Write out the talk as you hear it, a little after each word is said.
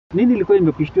Nini ilikuwa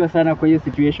imekushtua sana kwa hiyo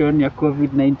situation ya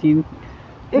COVID-19?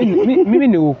 Mimi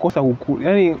ni kukosa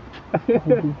yani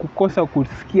kukosa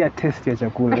kusikia taste ya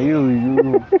chakula. Hiyo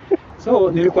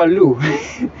So nilikuwa lu.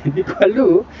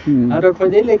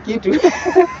 Atakufanya ile kitu.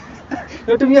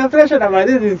 Natumia pressure na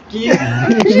mazizi sikia.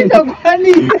 Shida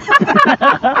kwani?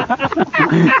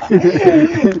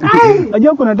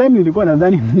 Unajua kuna time nilikuwa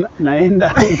nadhani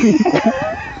naenda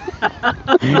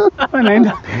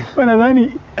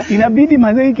nadhani inabidi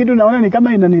mazee kitu naona ni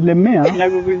kama inanilemea.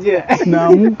 Nakukujia.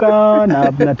 Naamka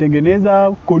na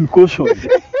natengeneza concoction.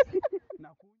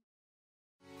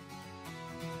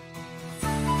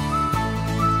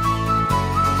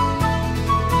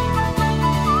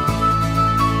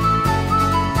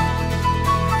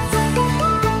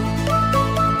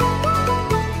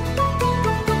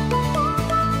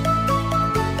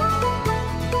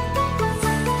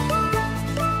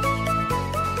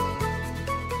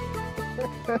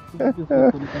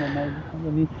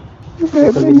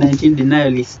 COVID-19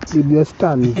 denialist.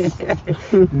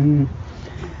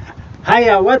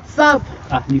 Haya, what's up?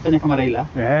 Nifanya kama Raila.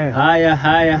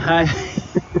 Haya.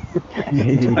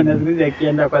 Wanazungumza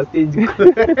akienda kwa stage.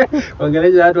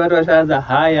 Kuongelea watu washaanza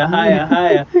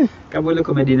haya. Kama ile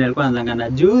comedy alikuwa anaanza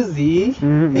juzi.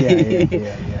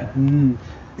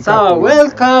 So,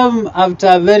 welcome after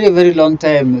a very, very long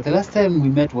time. The last time we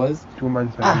met was 2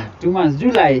 months. 2 months,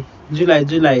 July.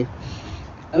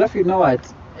 Alafu, you know what?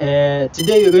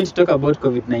 Today we're going to talk about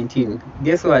COVID-19.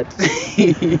 Guess what?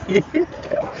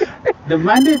 The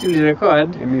Monday to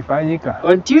record, Imefanyika.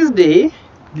 on Tuesday,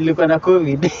 nilikuwa na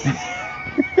COVID.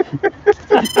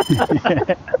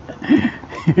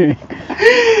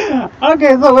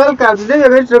 Okay, so welcome. Today we're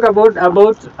going to talk about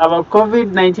our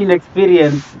COVID-19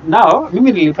 experience. Now,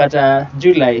 mimi nilipata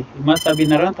July. It must have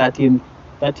been around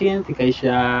 13th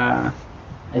ikaisha,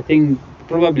 I think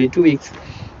probably 2 weeks.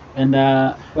 And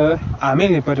Mimi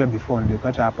nilipata before,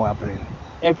 nilipata hapo April.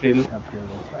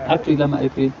 April ama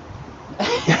April.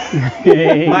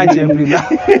 March, April.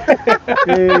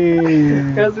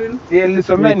 Cousin.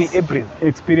 Nilisomea ni April.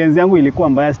 Experience yangu ilikuwa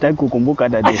mbaya, sitaki kukumbuka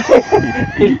hata date.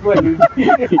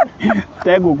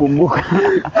 Sitaki kukumbuka.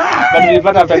 But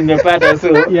nilipata hapa nimepata, so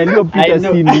yaliyopita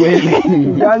si ndwele.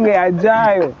 Yange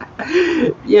ajayo.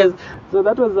 Yes, so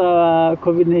that was a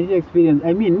COVID-19 experience.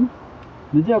 I mean,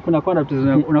 unajua kuna kwa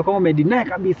unakuwa umedeny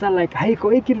kabisa like haiko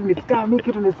hii kitu ni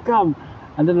scam,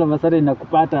 and then all of a sudden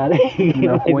inakupata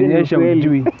na kuonyesha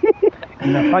ujui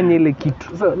inafanya ile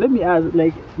kitu. So let me ask,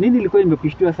 like, nini ilikuwa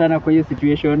imekushtua sana kwa hiyo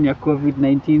situation ya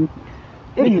COVID-19?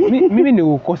 Mimi ni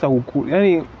kukosa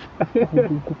yani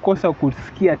kukosa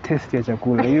kusikia taste ya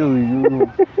chakula. Hiyo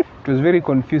it was very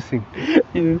confusing.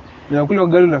 Nakula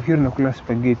ugali nafikiri nakula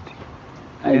spaghetti.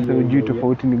 Sasa ujui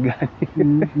tofauti ni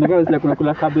gani. Nagawa sila kuna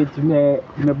kula cabbage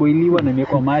imeboiliwa na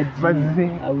imewekwa maji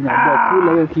au unaambiwa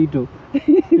kula hiyo kitu.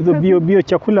 Hizo bio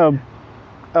chakula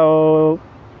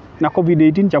na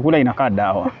COVID-19 chakula inakaa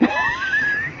dawa.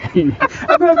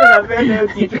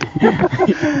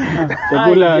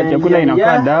 Chakula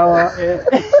inakaa dawa.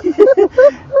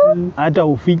 Hata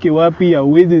ufike wapi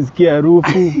hauwezi sikia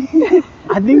harufu.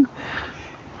 I think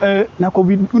na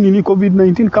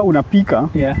COVID-19 kama unapika,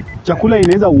 chakula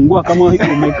inaweza ungua kama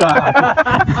umekaa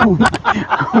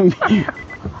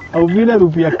au bila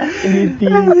rupia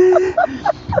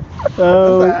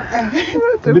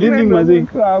breathing mazee.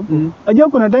 Unajua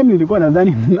kuna time nilikuwa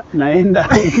nadhani naenda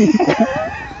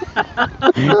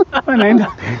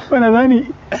nadhani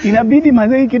inabidi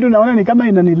mazee kitu naona ni kama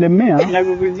inanilemea.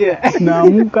 Nakukujia.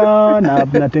 Naamka na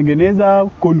natengeneza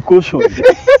concoction.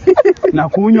 Na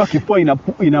kunywa kifua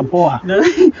inapoa.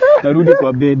 Narudi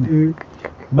kwa bed.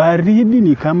 Baridi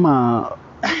ni kama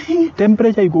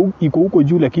temperature iko huko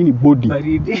juu lakini body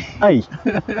baridi.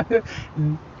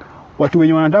 Watu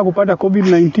wenye wanataka kupata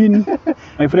COVID-19,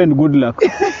 my friend, good luck.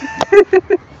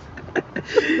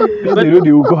 Nirudi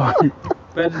huko.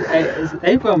 But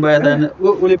haikuwa mbaya sana.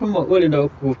 Ulipimwa ndio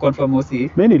kuconfirm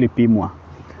usi? Mimi nilipimwa.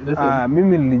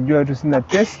 Mimi nilijua tu sina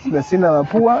test na sina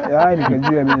mapua,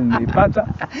 nikajua mimi nilipata.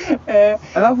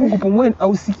 Alafu kupumua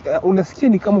unasikia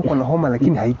ni kama uko na homa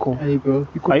lakini haiko.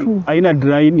 Iko tu. Haina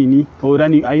dry nini?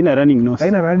 Haina running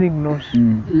nose.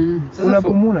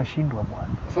 Unapumua unashindwa bwana.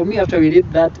 For me, after we did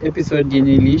that episode in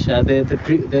Elisha,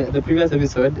 the previous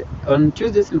episode, on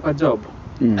Tuesdays nilikuwa job.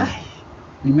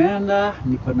 Nimeenda,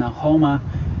 niko na homa,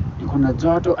 niko na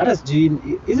joto, hata sijui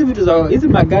hizi vitu za hizi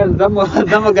magari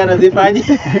zamo gana zifanye.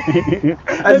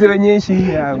 Azionyeshi.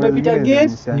 Nimepita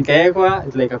gate, nikaekwa,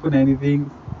 it's like hakuna anything.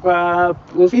 Kwa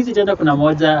ofisi tena kuna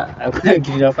moja, hakuna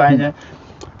kitu nafanya.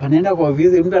 panaenda kwa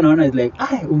ofisi, mtu anaona is like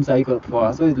umsa iko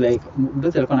poa, so it's like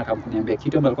mdosi alikuwa anakamkuniambia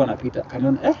kitu ambacho alikuwa anapita,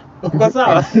 kaniona uko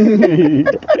sawa.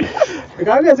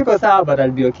 Nikamwambia siko sawa but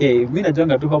I'll be okay, mimi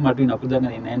najonga tu homa tu inakuja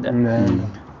na inaenda.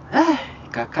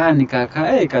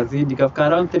 Nikakaa ikazidi, kafika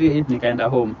around 3-8 nikaenda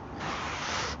home.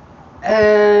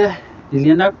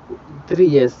 Nilienda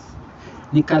 3 years,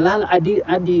 nikalala hadi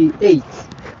 8.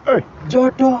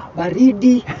 Joto,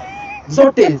 baridi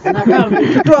zote zinakaa,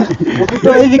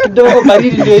 ukitoa hivi kidogo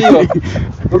baridi ndio hiyo,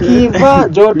 ukivaa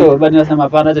joto bado nasema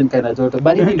hapana, acha nikaenda joto,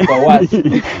 baridi ilikuwa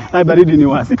wasi.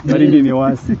 Baridi ni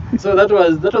wasi. So that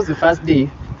was the first day.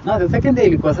 Now the second day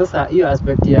ilikuwa sasa hiyo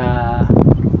aspect ya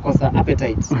kukosa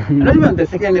appetite. Not even the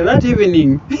second day, that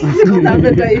evening sikuwa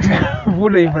appetite.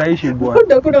 Food ifurahishi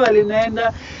bwana. Kuna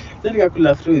walinaenda then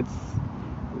nikakula fruits.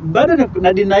 Bado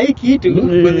na dina hii kitu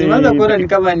kuzimaza kuona ni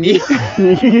kama ni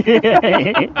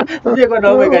sije kwa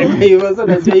naomba karibu hivyo, so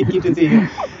najua hii kitu si.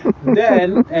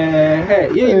 Then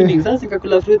hiyo evening sasa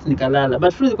nikakula fruits nikalala,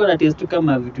 but fruits ilikuwa na taste tu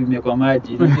kama vitu vimekwa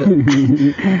maji.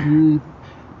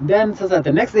 Then sasa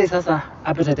the next day sasa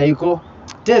appetite haiko,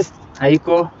 taste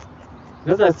haiko.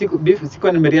 Sasa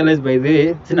sikuwa nimerealize by the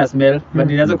way sina smell, but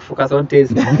nilianza kufocus on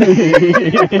taste.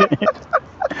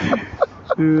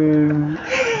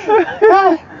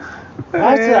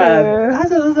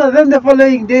 Then the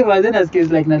following day was then as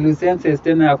case like na lucences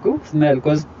tena ku smell,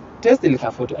 because taste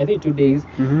ilika for I think 2 days,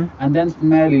 and then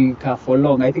smell ilika for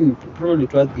long, I think probably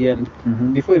towards the end,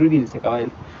 before it really take a while.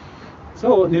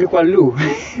 So nilikuwa lu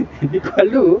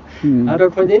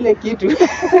atakufanya ile kitu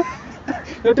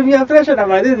natumia pressure na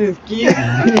mazizi sikia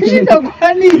shida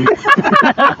kwani.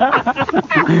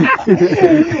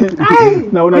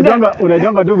 Na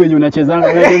unajonga tu venye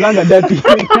unachezanga dati.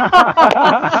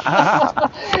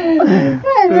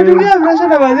 Natumia pressure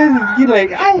na mazizi sikia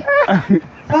like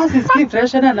fast ski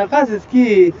pressure na fast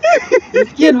ski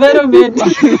environment.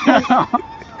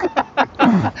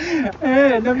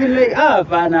 Na feel like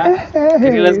hapana,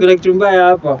 let's go like chumbaya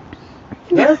hapo.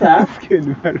 Sasa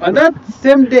on that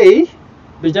same day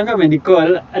Bijanga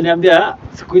amenicall aniambia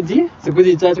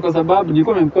sikuji church kwa sababu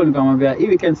nilikuwa nimemcall nikamwambia hii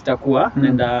weekend sitakuwa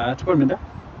naenda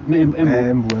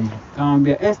Embu.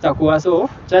 Kamwambia sitakuwa, so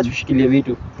church ushikilie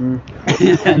vitu.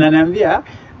 Na ananiambia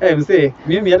msee,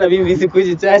 hata mimi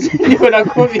sikuji church, niko na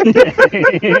COVID.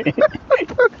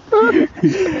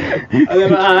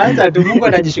 Acha tu Mungu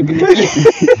anajishughulikia.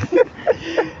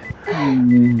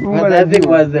 But I think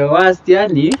was the worst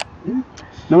yani.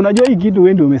 Na unajua hii kitu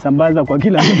wewe ndio umesambaza kwa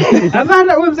kila mtu.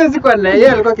 Hapana, wewe msezi kwa na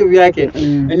yeye alikuwa kivyake.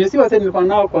 And you see wase nilikuwa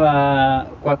nao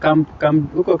kwa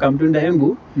camp huko Kamtunda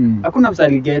Embu. Hakuna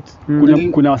msaliget.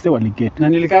 Kuna wase waliget. Na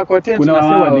nilikaa kwa tent. Kuna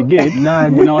wase waliget.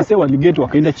 Kuna wase waliget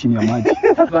wakaenda chini ya maji.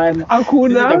 Hapana.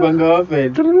 Hakuna. Nitakwanga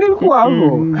open. Tulikuwa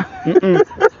hapo.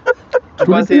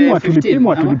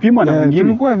 Tulipimwa na wengine.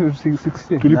 Tulikuwa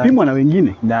 16. Tulipimwa na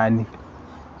wengine. Nani?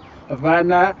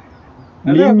 Hapana.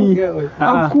 Mimi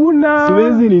hakuna.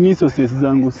 Siwezi nini sources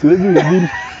zangu. Siwezi reveal.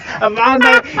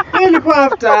 Hapana.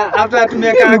 Ilikuwa after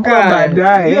tumekaa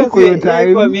baadaye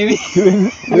kwa mimi.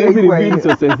 Siwezi reveal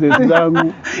sources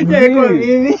zangu. Kwa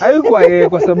mimi. Haikuwa yeye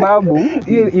kwa sababu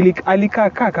alikaa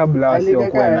kabla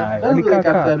wasiokuwa nayo.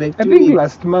 Alikaa. I think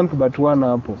last month but one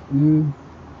hapo.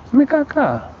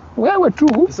 Umekaa. Wewe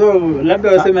tu. So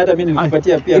labda waseme hata mimi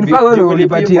nilikupatia pia. In fact wewe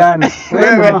ulipatiana.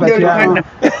 Wewe ulipatiana.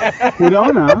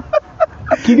 Unaona?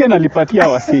 Kigen alipatia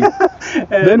wase.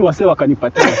 Then wase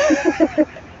wakanipatia.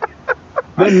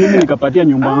 Then mimi nikapatia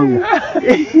nyumba yangu.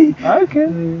 Okay.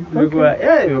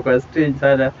 Ilikuwa strange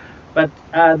sana. But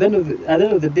at the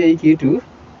end of the day kitu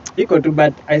iko tu,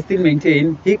 but I still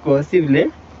maintain iko si vile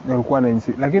nilikuwa na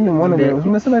insi. Lakini umeona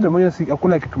umesema hata moja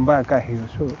hakuna kitu mbaya kama hiyo.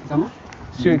 So kama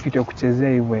sio kitu ya kuchezea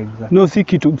hivyo exactly. No, si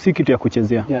kitu ya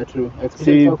kuchezea. Yeah, true.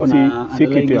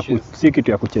 Si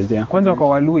kitu ya kuchezea. Kwanza kwa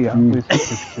Waluya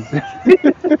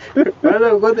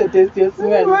Kwanza ukote taste ya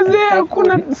smell.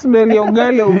 Hakuna smell ya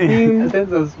ugali au feel.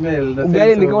 Sense of smell.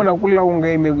 Ugali nikawa unakula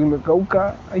unga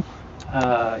imekauka.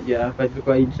 Yeah, but it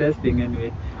was interesting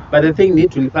anyway. But the thing ni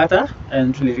tulipata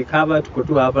and tulirecover, tuko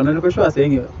tu hapa na niko sure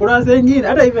saying kuna wase wengine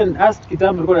hata even asked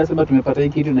kitambo tulikuwa tunasema tumepata hii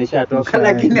kitu na ishatoka,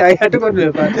 lakini hatuko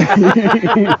tumepata.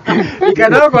 You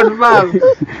cannot confirm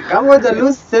kama uja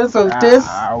lose sense of taste,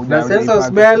 the sense of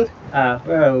smell.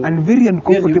 Well, and very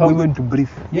uncomfortable even to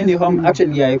breathe. Yani home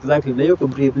actually, yeah, exactly. Na yuko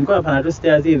breathe. Nilikuwa napanda tu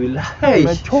stairs hivi.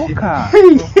 Nachoka.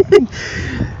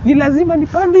 Ni lazima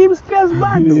nipande hivi stairs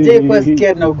bado. Sijaikuwa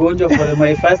scared na ugonjwa for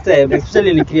my first time,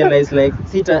 especially nikirealize like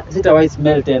sita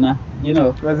smell tena, you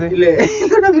know. Ile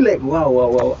be like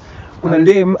wow. kuna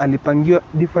dem alipangiwa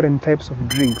different types of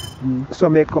drinks.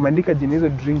 So ameandika jina hizo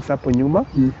drinks hapo nyuma,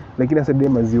 lakini sasa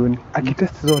dem azioni.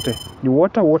 Akitest zote ni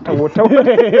water.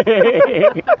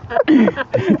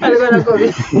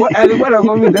 Alikuwa na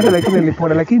COVID hata lakini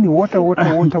alipona, lakini water.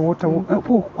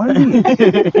 Hapo kwani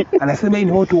anasema hii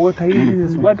ni hot water, hii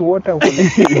is what water.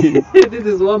 This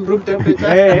is warm room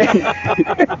temperature.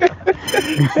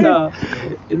 So,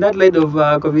 in that light of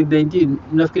COVID-19,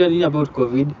 mnafikiria nini about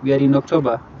COVID? We are in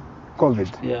October. COVID.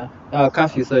 Yeah.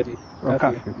 Curfew, sorry.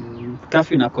 Curfew.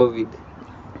 Curfew na COVID.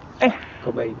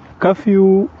 Combined.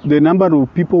 Curfew, the number of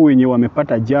people wenye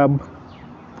wamepata jab,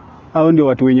 au ndio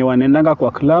watu wenye wanaendanga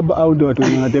kwa club, au ndio watu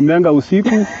wenye wanatembeanga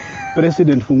usiku.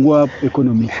 President fungua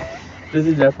economy.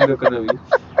 President fungua economy.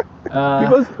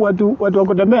 Because watu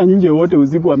wakotembea nje wote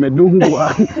usiku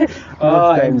wamedungwa.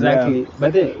 Exactly. Yeah.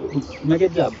 But then, make a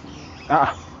job.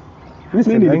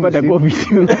 Mimi nilipata COVID.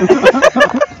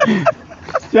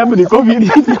 Jabu ni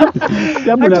COVID.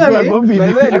 Jabu na COVID.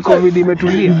 Wewe ni COVID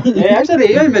imetulia. Actually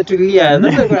hiyo imetulia.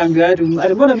 Sasa kuambia watu,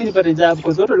 mbona mimi nipate job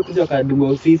kwa sababu walikuja wakadunga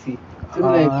ofisi.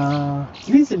 So like,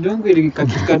 mimi si dungu ile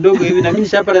kitu kadogo hivi na mimi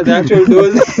nishapata the actual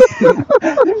dose.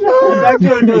 The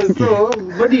actual dose. So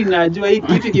body inajua hii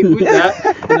kitu kikuja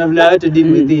na vile how to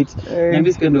deal with it. Na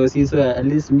mimi sikendo so at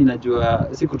least mimi najua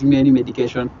sikutumia any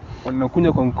medication.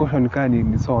 Unakunywa concussion kani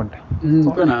ni soda.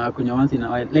 Niko na kunywa once in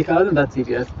a while. Like I wasn't that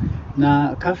serious.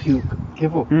 Na curfew,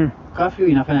 Kevo. Curfew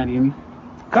inafanya nini?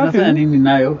 Inafanya nini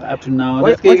nayo up to now?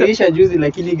 Nasikia juzi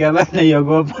lakini gavana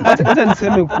iogopa. Hata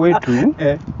niseme kwetu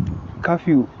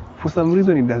curfew for some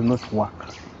reason it does not work.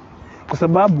 Kwa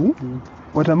sababu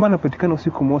watu ambao wanapatikana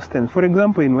usiku most times, for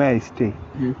example in where I stay,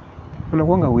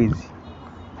 wanakuanga wezi.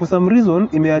 For some reason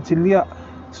imeachilia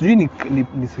sijui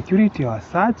ni security or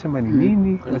search ama ni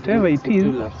nini, whatever it is.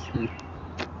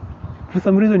 For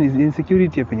some reason is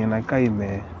insecurity ya penye nakaa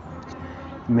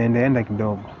imeendaenda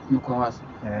kidogo. Mko wasi.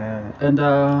 And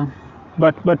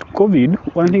but COVID,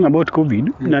 one thing about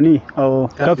COVID, nani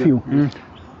curfew.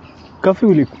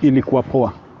 Curfew ilikuwa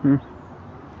poa.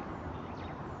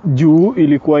 Juu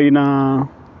ilikuwa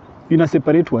ina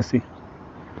separate wasi.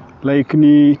 Like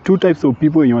ni two types of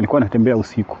people wenye walikuwa wanatembea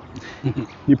usiku.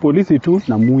 Ni polisi tu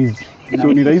na mwizi.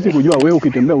 So ni rahisi kujua wewe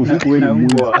ukitembea usiku wewe ni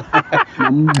mwizi.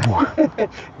 Na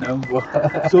mbwa.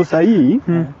 So sahii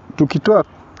tukitoa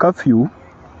curfew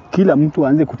kila mtu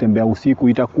aanze kutembea usiku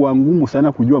itakuwa ngumu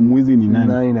sana kujua mwizi ni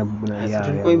nani.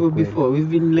 Kwa hivyo before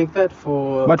we've been like that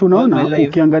for but unaona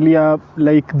ukiangalia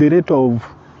like the rate of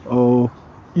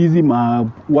hizi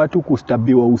watu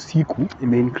kustabiwa usiku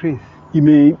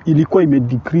ilikuwa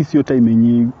decrease yote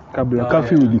yenye kabla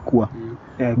curfew ilikuwa.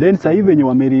 Then sasa hivi wenye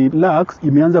wamerelax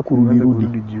imeanza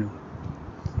kurudi juu.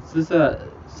 Sasa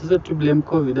to blame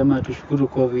COVID ama tushukuru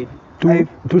COVID?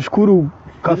 Tushukuru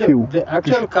curfew. The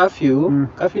actual curfew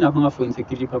inakuwa for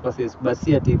insecurity purposes, but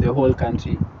see at the whole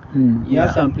country. You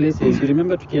have some places, you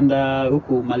remember tukienda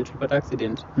huku mali tulipata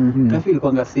accident, curfew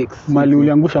ilikuwa 6. Mali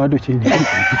uliangusha watu chini.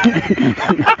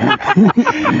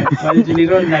 Mali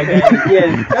tulirona na gari.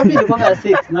 Yes, curfew ilikuwa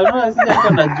 6. Na unaona sisi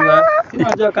hapa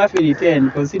tunajua curfew ni 10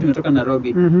 because sisi tumetoka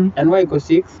Nairobi. And why iko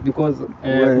 6? Because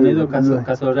kuna hizo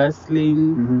castle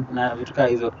wrestling na vitu kama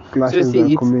hizo. So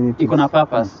see iko na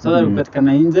purpose. So that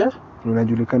upatikana nje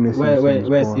unajulikana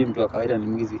wewe si mtu wa kawaida, ni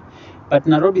mwizi. But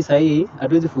Nairobi sahii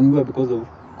hatuwezi fungiwa because of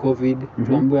COVID.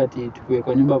 Tuambiwa ati tukue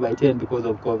kwa nyumba by 10 because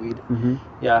of COVID.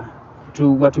 Yeah.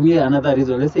 Watumie another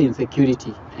reason, let's say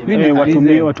insecurity.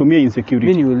 Watumie insecurity.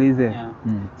 Mimi niulize.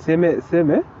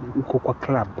 Seme uko kwa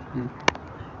club.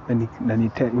 Na ni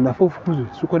 10 unafaa ufukuzwe,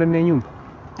 uko ndani ya nyumba.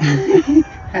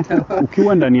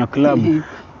 Ukiwa ndani ya club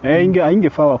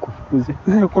ingefaa wakufukuze.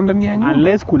 Uko ndani ya nyumba.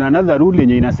 Unless kuna another rule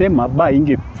yenye inasema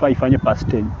ingefaa ifanye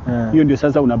past 10. Hiyo ndio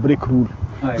sasa una break rule.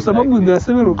 Kwa sababu there are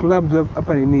several clubs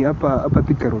hapa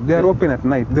Thika Road. They are open at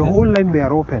night. The whole night they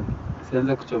are open.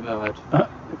 Sianza kuchomea watu.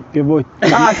 Kevo.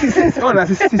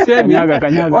 Sisi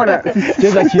kanyaga. Ona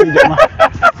cheza chini jamaa.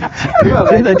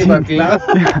 Cheza chini.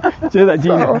 Cheza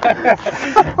chini.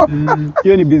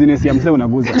 Hiyo ni business ya mzee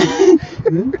unaguza.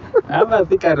 Hapa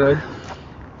Thika Road.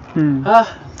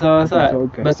 So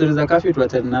but there is a curfew to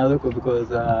attend now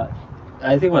because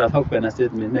I think wanafaa kupeana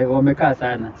statement. Like wamekaa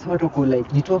sana. So watu wako like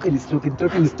nitoke.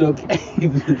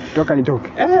 Toka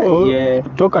nitoke. Yeah.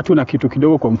 Toka tu na kitu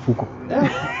kidogo kwa mfuko.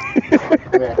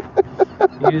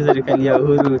 Hiyo serikali ya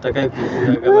Uhuru utakaye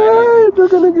kufunga kama hivi.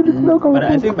 Toka na kitu kidogo. But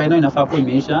I think by now inafaa kuwa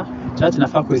imeisha. Church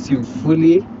inafaa kuassume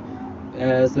fully.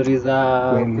 So there is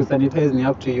kusanitize ni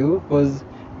up to you because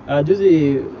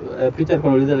juzi Peter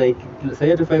anauliza like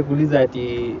sasa tufai kuuliza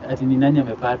ati ni nani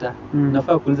amepata.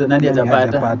 Nafaa kuuliza nani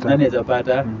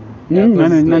hajapata.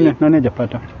 'cause Nani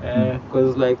hajapata?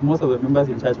 Because like most of the members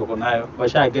in church wako nayo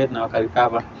washa get na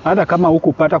wakarecover. Hata kama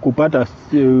hukupata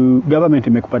government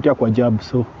imekupatia kwa jab,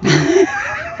 so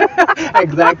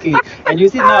Exactly. And you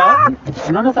see now,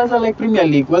 unaona sasa like Premier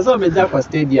League wasa wamejaa kwa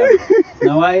stadium.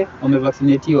 Na why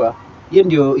wamevaccinatiwa?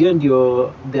 Hiyo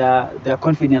ndio their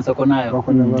confidence wako nayo.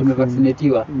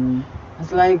 Tumevaccinatiwa.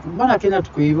 It's like mbona Kenya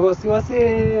tuko hivyo? Si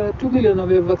wase 2 million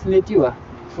wamevaccinatiwa.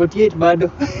 48 bado.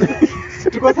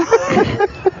 Tuko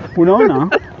unaona,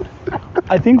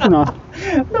 I think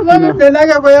Nabana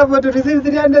mbendaga kwa hapo to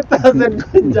receive 300,000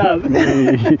 kwa job.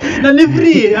 Na ni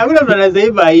free, hakuna mtu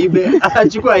anaweza ibe,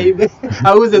 achukua ibe,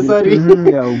 auze sorry.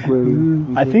 Ya ukweli.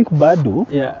 I think bado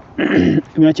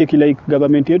unacheki like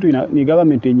government yetu ni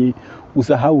government yenye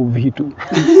usahau vitu.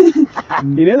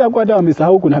 Inaweza kuwa hata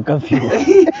wamesahau kuna curfew.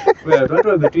 Well, watu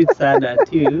wametweet sana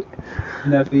till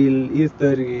na feel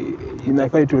history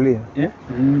Inafaa itulie.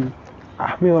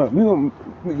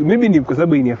 Maybe ni kwa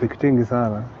sababu ini affecting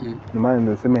sana. Ndio maana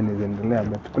ndio sema inaendelea,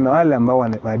 but kuna wale ambao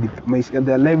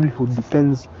their livelihood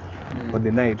depends on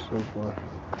the night, so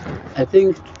I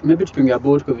think maybe talking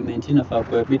about COVID-19 nafaa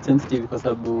kuwa a bit sensitive kwa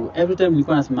sababu every time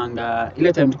nilikuwa nasemanga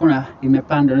ile time tulikuwa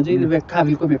imepanda, unajua ile curve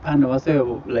ilikuwa imepanda,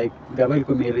 wasio like gaba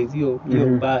ilikuwa imeelezio hiyo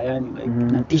mbaya, yani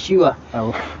like natishiwa.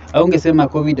 Au ungesema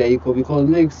COVID haiko because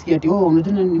mimi kusikia ati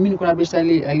unajua mimi niko na best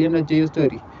alienda hiyo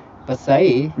story. But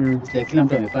sahi kila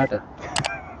mtu amepata.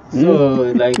 So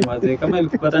like mazee kama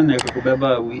ilikupata na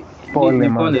kukubeba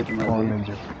pole tu.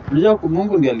 Unajua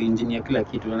Mungu ndiye aliengineer kila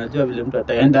kitu. Unajua vile mtu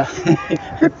ataenda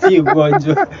si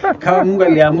ugonjwa. Kama Mungu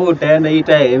aliamua utaenda hii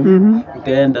time,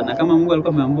 utaenda, na kama Mungu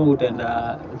alikuwa ameamua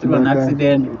utaenda through an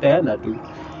accident, utaenda tu. It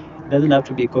doesn't have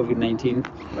to be COVID-19.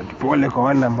 But pole kwa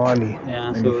wale ambao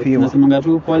so tunasemanga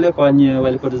tu pole kwa wenye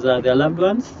walipoteza their loved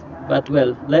ones. But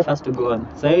well, life has to go on.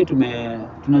 Sasa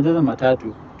tunajaza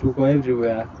matatu, tuko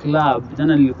everywhere. Club,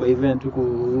 jana nilikuwa event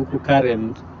huku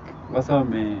Karen. Wasa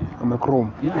wamechrome.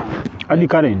 Hadi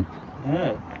Karen.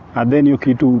 And then hiyo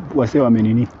kitu wase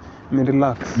wamenini.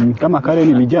 Relax. Kama Karen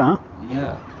imejaa.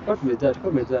 Kwa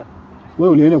tumejaa.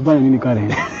 Wewe ulienda kufanya nini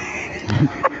Karen?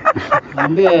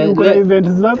 Kuna events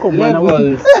zako bwana,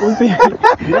 levels.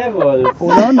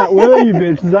 Unaona wewe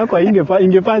events zako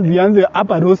ingefaa zianze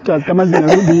hapa rosters kama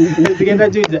zinarudi zikienda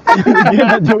Juja.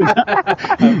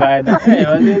 Bana.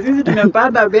 Sisi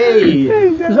tumepanda bei.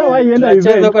 Ushawahi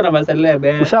Zako na masalia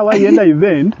bei. Ushawahi enda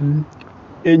event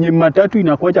yenye matatu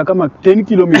inakuacha kama 10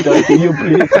 kilometers hiyo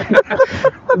place.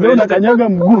 Leo unakanyaga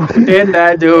mguu.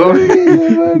 Tenda jo.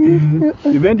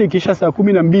 Event ikisha saa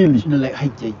 12.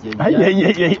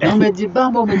 Like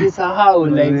umejibamba umejisahau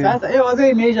like sasa wazee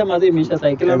imeisha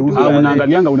saa kila mtu.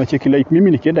 Unaangalianga unacheki like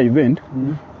mimi nikienda event.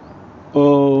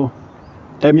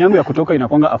 Time yangu ya kutoka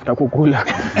inakwanga after kukula.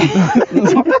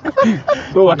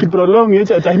 So wakiprolong hiyo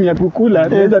time ya kukula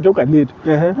naweza toka late.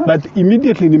 But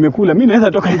immediately nimekula mimi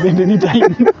naweza toka event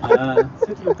anytime.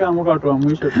 Sisi kama mwaka wa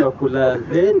mwisho tutakula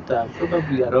later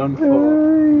probably around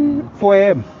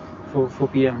 4 am 4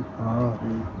 pm.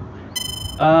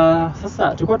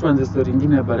 Sasa tulikuwa tuanze story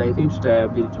nyingine, but I think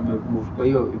tutabidi tumemove kwa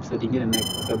hiyo episode nyingine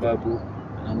next kwa sababu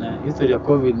na history ya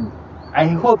COVID.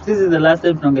 I hope this is the last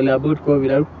time tunaongelea about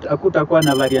COVID. Hakutakuwa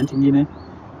na variant nyingine.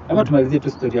 Ama tumalizie tu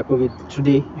story ya COVID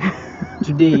today.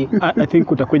 I think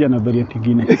kutakuja na variant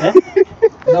nyingine.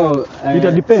 No,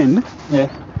 it depend.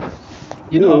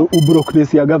 You know,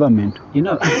 brokenness ya government. You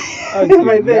know.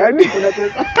 My bad.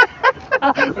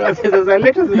 Kuna pesa za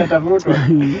letters zinatafutwa.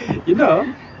 You know,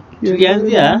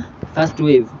 tulianzia first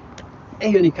wave.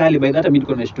 Hiyo ni kali, by that time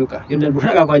nilikuwa nashtuka. Hiyo ndio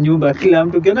tunataka kwa nyumba kila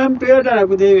mtu, kila mtu yote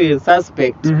anakuja hivi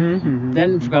suspect.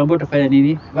 Then tukaambiwa tufanye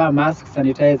nini? Vaa mask,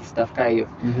 sanitize, stuff kama hiyo.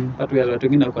 Watu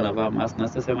wengine walikuwa wanavaa mask na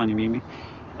sasa sema ni mimi.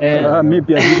 Mimi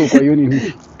pia niko kwa hiyo nini.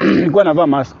 Nilikuwa navaa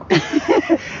mask.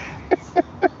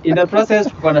 In the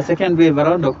process kwa na second wave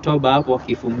around October hapo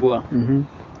wakifungua.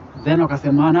 Then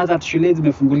wakasema another shule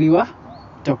zimefunguliwa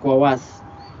itakuwa worse.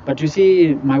 But you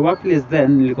see my workplace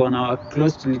then nilikuwa na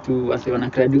close to wase wana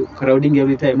crowding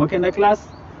every time. Wakienda class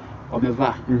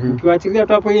wamevaa. Ukiwaachilia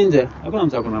tu hapo nje hakuna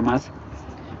mtu akona mask.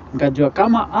 Nikajua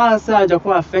kama sasa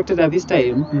hajakuwa affected at this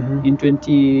time in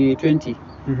 2020.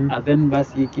 And then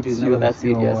basi kitu is not that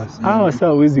serious. Sasa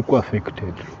huwezi kuwa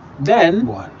affected.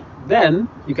 Then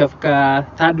ikafika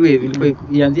third wave ilikuwa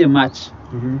ianzie March.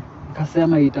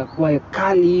 Kasema itakuwa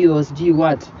kali hiyo sijui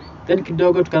what. Then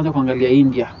kidogo tukaanza kuangalia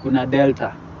India, kuna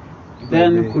Delta.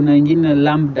 Then kuna ingine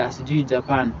Lambda sijui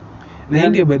Japan. Na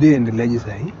India baadaye endeleaje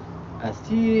sasa hii?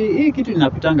 Hii kitu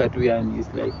inapitanga tu yani is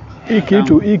like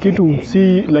hii kitu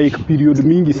si like period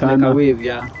mingi sana. Like a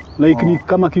wave, Like ni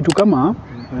kama kitu kama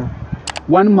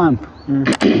 1 month.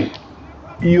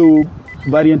 Hiyo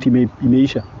variant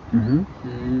imeisha.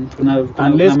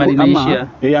 Unless malinisha.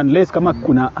 Unless kama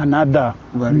kuna another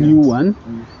new one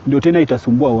ndio tena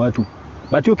itasumbua watu.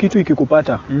 But hiyo kitu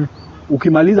ikikupata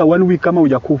ukimaliza 1 week kama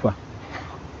hujakufa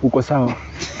uko sawa.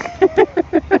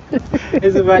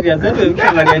 Hizo variants zote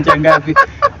variant ngapi?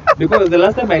 Because the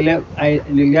last time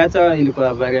niliacha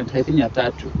ilikuwa variant I think ya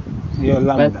 3. Hiyo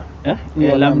lambda.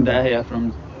 Yeah, lambda here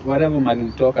from whatever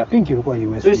malitoka. I think ilikuwa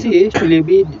US. So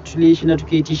tulishinda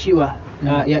tukiitishiwa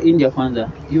ya India kwanza.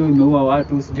 Hiyo imeua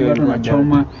watu, sijui watu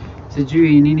wanachoma,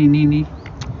 sijui nini.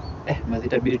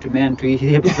 Mazitabidi tumean tu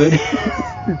hii episode.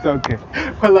 It's okay.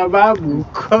 Kwa sababu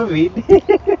COVID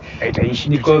Itaishi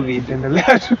ni COVID.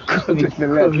 Endelea tu.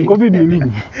 COVID ni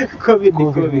nini? COVID.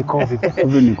 COVID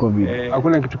ni COVID.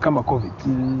 Hakuna kitu kama COVID.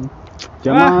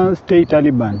 Jamaa stay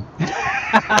Taliban.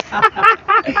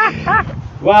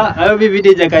 Well, I hope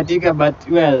video jakatika but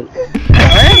well